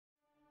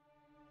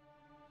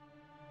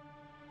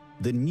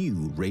The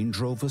new Range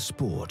Rover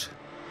Sport.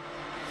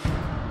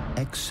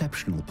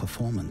 Exceptional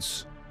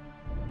performance.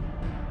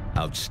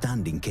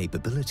 Outstanding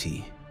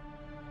capability.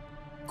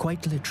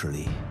 Quite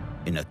literally,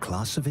 in a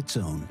class of its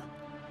own.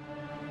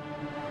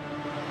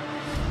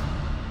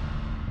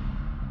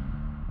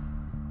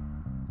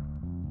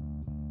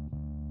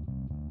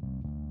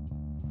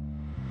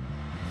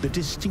 The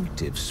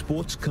distinctive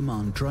Sports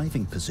Command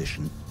driving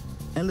position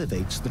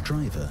elevates the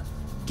driver,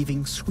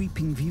 giving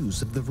sweeping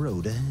views of the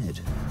road ahead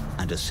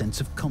and a sense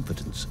of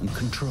confidence and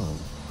control.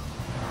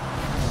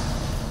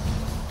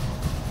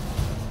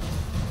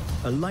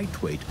 A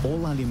lightweight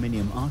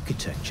all-aluminium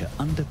architecture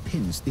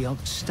underpins the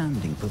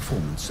outstanding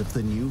performance of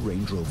the new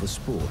Range Rover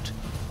Sport.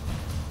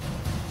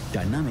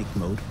 Dynamic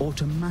mode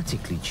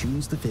automatically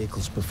tunes the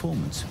vehicle's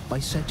performance by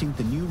setting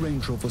the new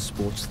Range Rover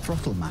Sport's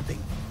throttle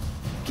mapping,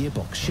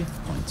 gearbox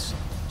shift points,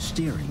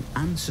 steering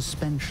and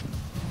suspension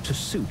to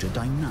suit a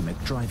dynamic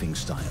driving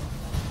style.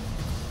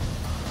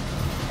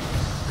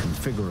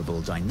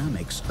 Configurable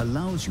dynamics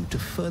allows you to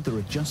further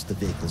adjust the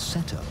vehicle's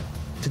setup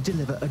to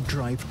deliver a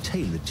drive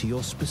tailored to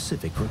your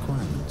specific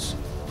requirements.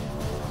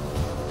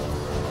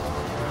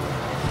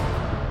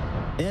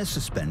 Air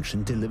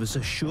suspension delivers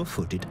a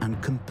sure-footed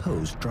and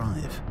composed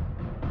drive.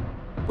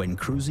 When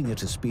cruising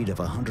at a speed of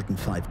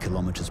 105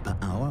 kilometers per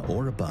hour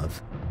or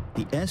above,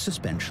 the air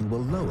suspension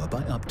will lower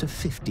by up to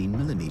 15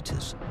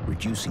 millimeters,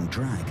 reducing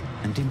drag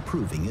and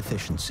improving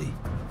efficiency.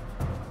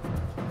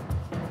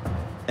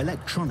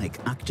 Electronic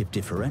active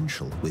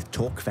differential with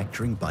torque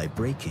vectoring by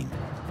braking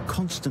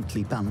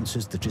constantly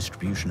balances the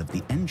distribution of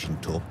the engine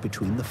torque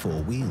between the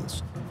four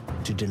wheels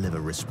to deliver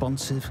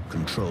responsive,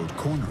 controlled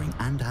cornering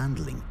and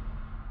handling,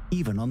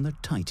 even on the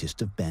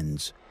tightest of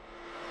bends.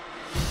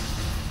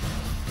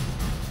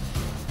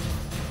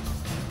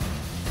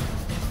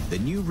 The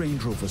new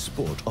Range Rover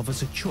Sport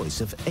offers a choice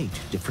of 8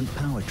 different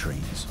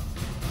powertrains.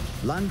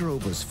 Land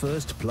Rover's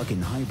first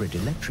plug-in hybrid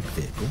electric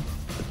vehicle,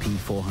 the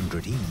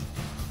P400e,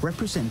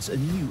 represents a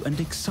new and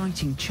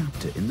exciting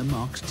chapter in the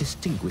marque's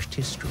distinguished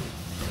history.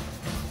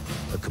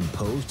 A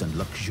composed and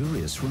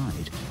luxurious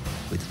ride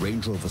with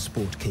Range Rover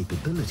Sport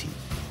capability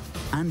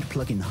and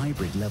plug-in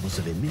hybrid levels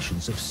of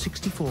emissions of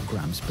 64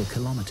 grams per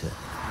kilometre.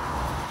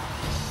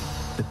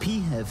 The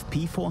PHEV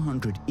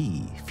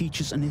P400e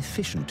features an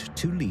efficient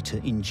 2-litre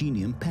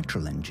Ingenium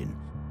petrol engine,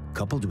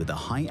 coupled with a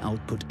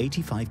high-output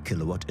 85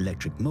 kilowatt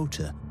electric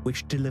motor,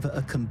 which deliver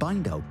a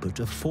combined output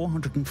of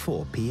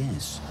 404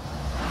 PS.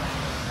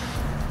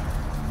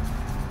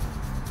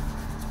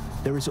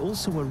 There is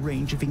also a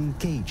range of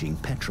engaging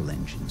petrol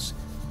engines,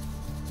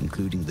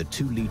 including the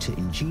 2-litre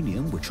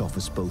Ingenium, which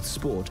offers both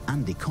sport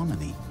and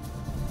economy,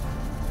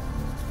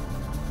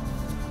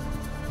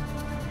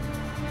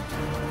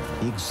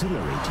 the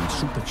exhilarating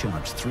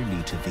supercharged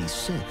 3-litre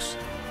V6,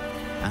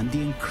 and the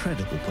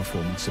incredible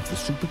performance of the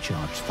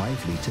supercharged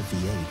 5-litre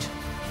V8.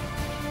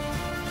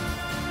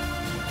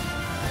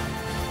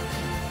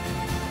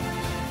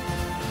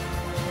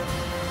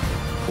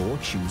 Or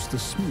choose the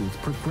smooth,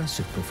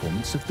 progressive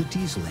performance of the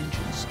diesel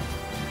engines,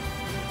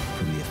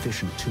 from the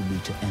efficient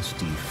 2-litre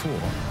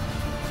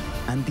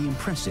SD4 and the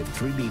impressive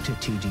 3-litre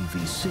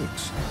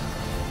TDV6,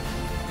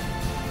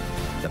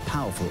 the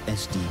powerful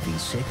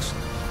SDV6,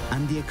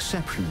 and the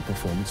exceptional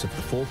performance of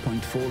the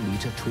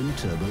 4.4-litre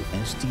twin-turbo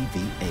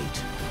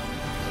SDV8.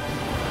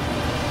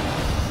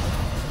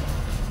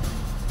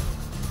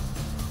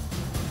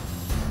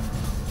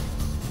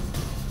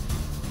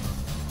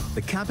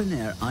 The cabin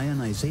air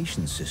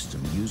ionization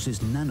system uses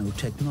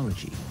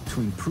nanotechnology to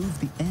improve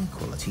the air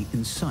quality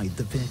inside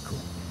the vehicle.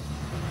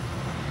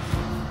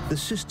 The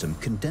system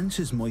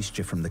condenses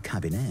moisture from the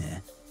cabin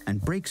air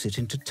and breaks it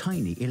into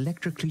tiny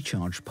electrically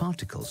charged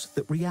particles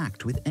that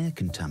react with air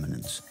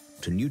contaminants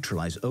to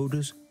neutralize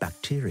odors,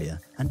 bacteria,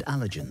 and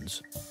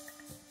allergens.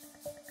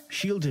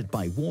 Shielded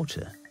by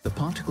water, the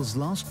particles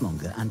last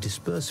longer and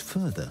disperse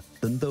further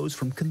than those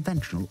from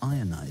conventional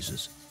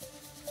ionizers,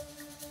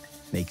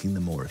 making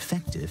them more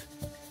effective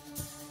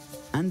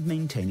and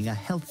maintaining a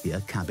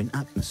healthier cabin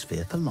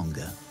atmosphere for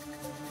longer.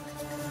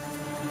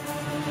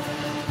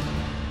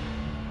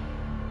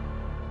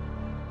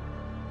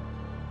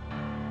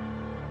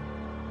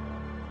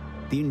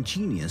 The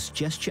ingenious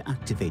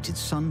gesture-activated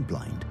sun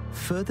blind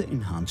further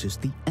enhances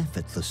the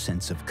effortless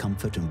sense of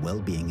comfort and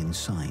well-being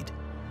inside.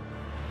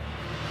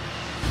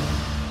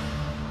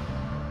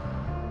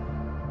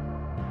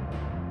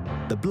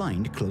 The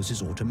blind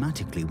closes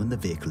automatically when the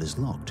vehicle is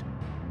locked,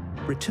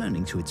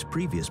 returning to its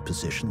previous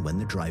position when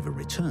the driver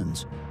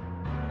returns,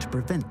 to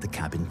prevent the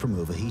cabin from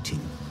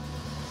overheating.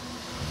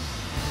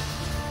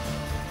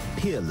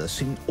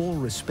 Peerless in all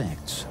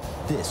respects,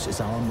 this is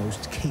our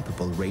most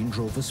capable Range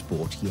Rover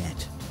Sport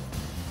yet.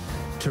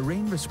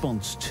 Terrain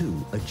Response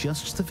 2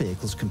 adjusts the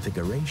vehicle's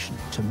configuration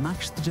to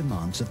match the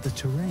demands of the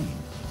terrain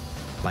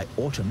by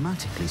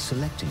automatically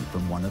selecting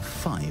from one of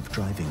 5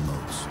 driving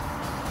modes.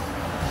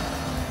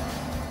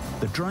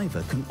 The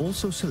driver can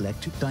also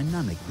select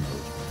Dynamic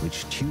mode,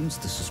 which tunes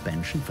the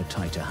suspension for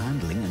tighter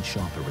handling and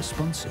sharper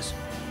responses,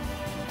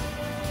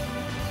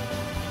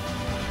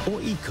 or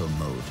Eco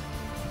mode,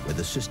 where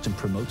the system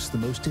promotes the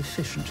most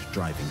efficient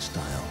driving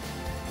style.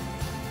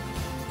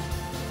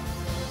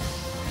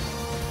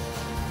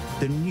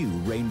 The new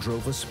Range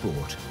Rover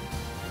Sport,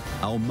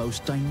 our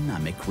most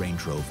dynamic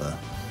Range Rover.